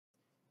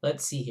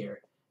Let's see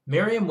here.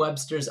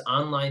 Merriam-Webster's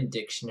online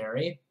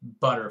dictionary,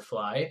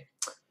 butterfly.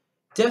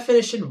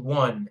 Definition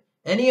 1.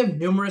 Any of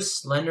numerous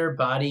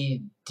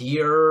slender-bodied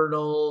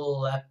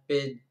diurnal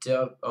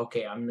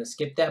okay, I'm going to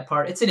skip that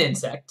part. It's an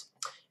insect,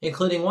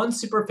 including one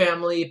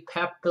superfamily,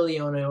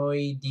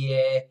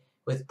 Papilionoideae,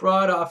 with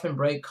broad, often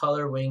bright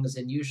color wings,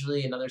 and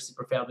usually another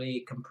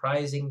superfamily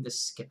comprising the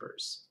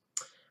skippers.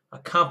 A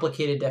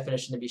complicated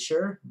definition to be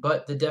sure,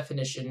 but the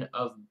definition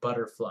of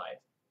butterfly.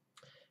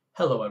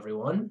 Hello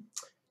everyone,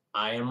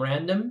 I am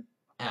Random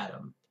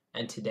Adam,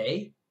 and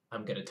today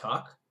I'm going to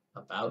talk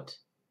about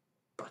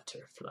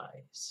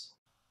butterflies.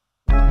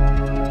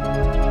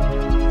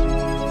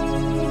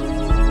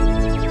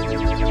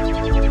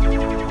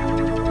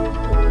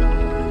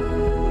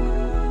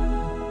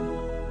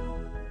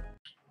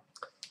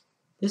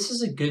 This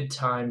is a good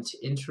time to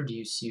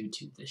introduce you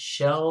to the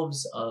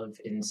shelves of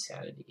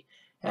insanity.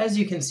 As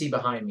you can see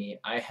behind me,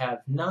 I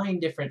have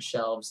 9 different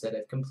shelves that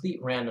have complete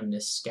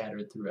randomness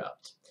scattered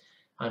throughout.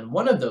 On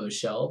one of those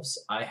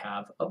shelves, I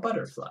have a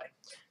butterfly.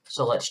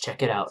 So let's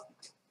check it out.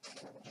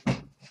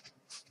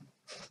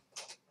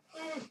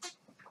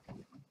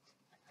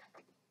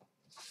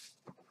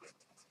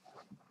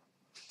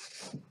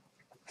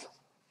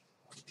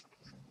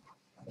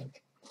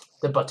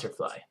 The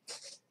butterfly,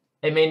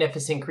 a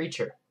magnificent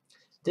creature.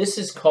 This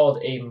is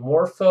called a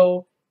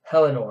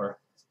morphohelenor.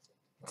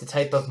 It's a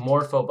type of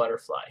morpho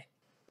butterfly.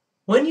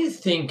 When you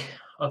think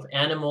of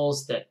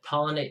animals that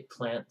pollinate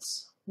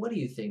plants, what do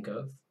you think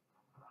of?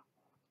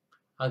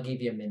 I'll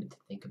give you a minute to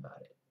think about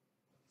it.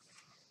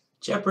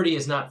 Jeopardy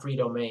is not free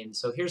domain,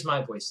 so here's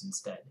my voice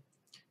instead.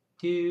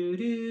 Do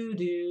do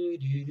do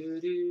do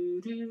do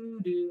do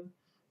do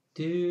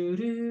do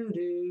do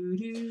do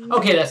do.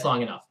 Okay, that's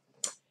long enough.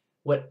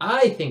 What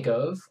I think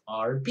of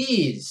are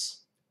bees.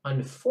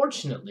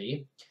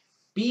 Unfortunately,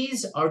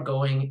 bees are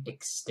going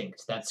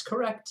extinct. That's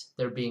correct.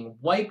 They're being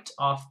wiped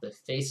off the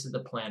face of the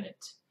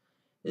planet.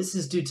 This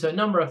is due to a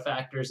number of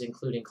factors,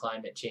 including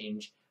climate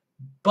change.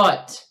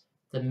 But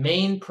the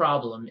main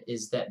problem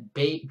is that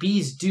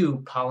bees do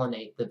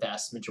pollinate the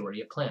vast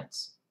majority of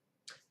plants.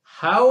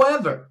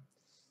 However,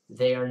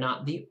 they are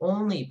not the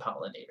only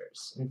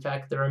pollinators. In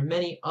fact, there are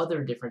many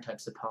other different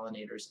types of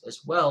pollinators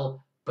as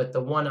well, but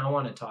the one I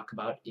want to talk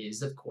about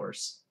is, of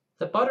course,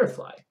 the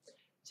butterfly.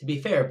 To be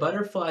fair,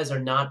 butterflies are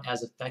not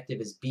as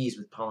effective as bees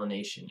with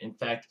pollination. In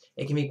fact,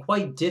 it can be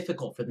quite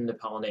difficult for them to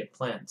pollinate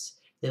plants.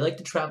 They like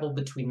to travel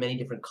between many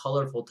different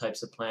colorful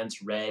types of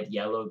plants, red,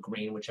 yellow,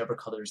 green, whichever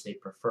colors they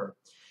prefer.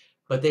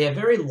 But they have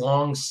very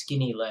long,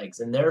 skinny legs,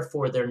 and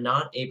therefore they're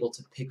not able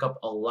to pick up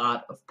a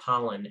lot of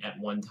pollen at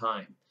one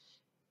time.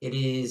 It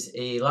is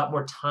a lot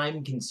more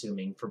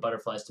time-consuming for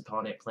butterflies to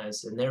pollinate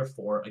plants, and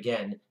therefore,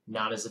 again,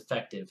 not as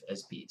effective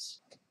as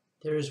bees.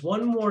 There is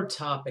one more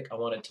topic I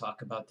want to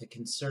talk about that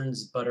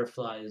concerns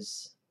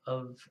butterflies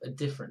of a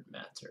different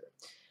matter.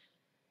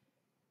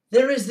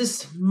 There is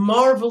this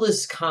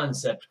marvelous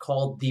concept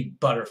called the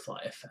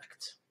butterfly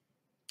effect.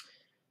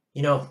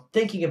 You know,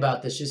 thinking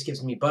about this just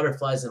gives me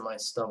butterflies in my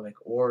stomach,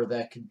 or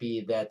that could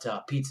be that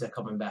pizza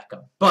coming back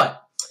up.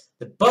 But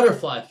the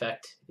butterfly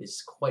effect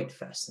is quite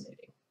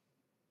fascinating.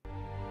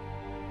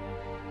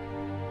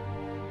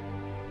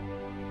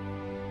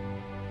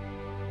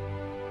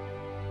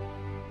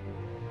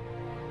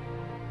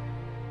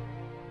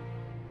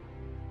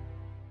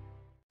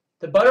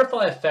 The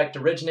butterfly effect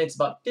originates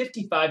about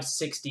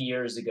 55-60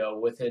 years ago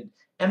with an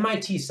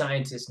MIT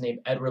scientist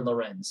named Edward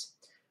Lorenz.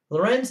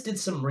 Lorenz did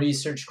some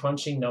research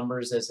crunching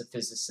numbers as a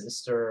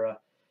physicist, or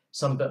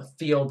some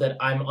field that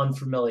I'm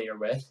unfamiliar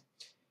with,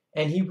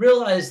 and he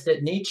realized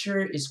that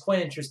nature is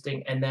quite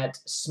interesting and that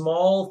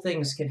small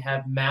things can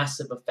have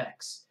massive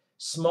effects.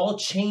 Small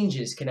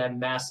changes can have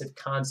massive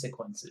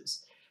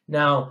consequences.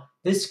 Now,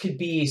 this could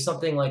be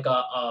something like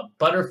a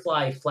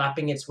butterfly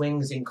flapping its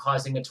wings and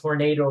causing a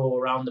tornado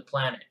around the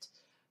planet.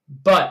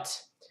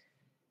 But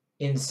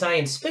in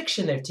science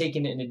fiction, they've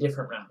taken it in a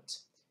different route,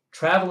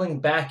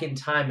 traveling back in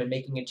time and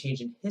making a change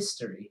in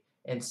history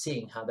and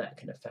seeing how that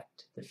can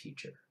affect the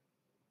future.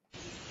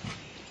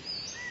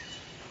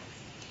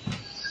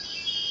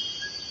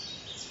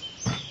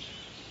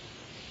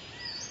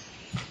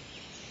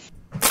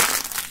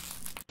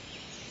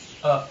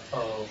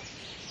 Uh-oh.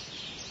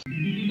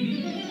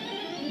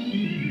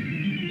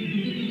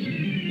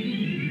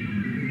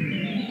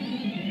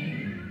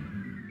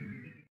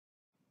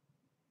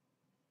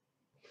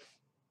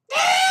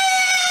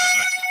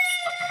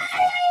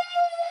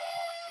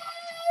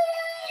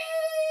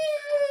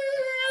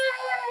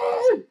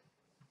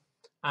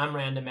 I'm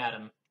Random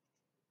Adam.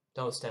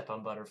 Don't step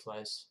on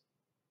butterflies.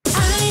 I'm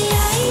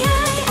your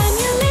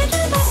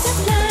little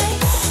butterfly.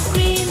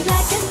 Green,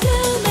 black, and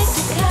blue make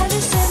the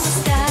colors in the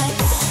sky.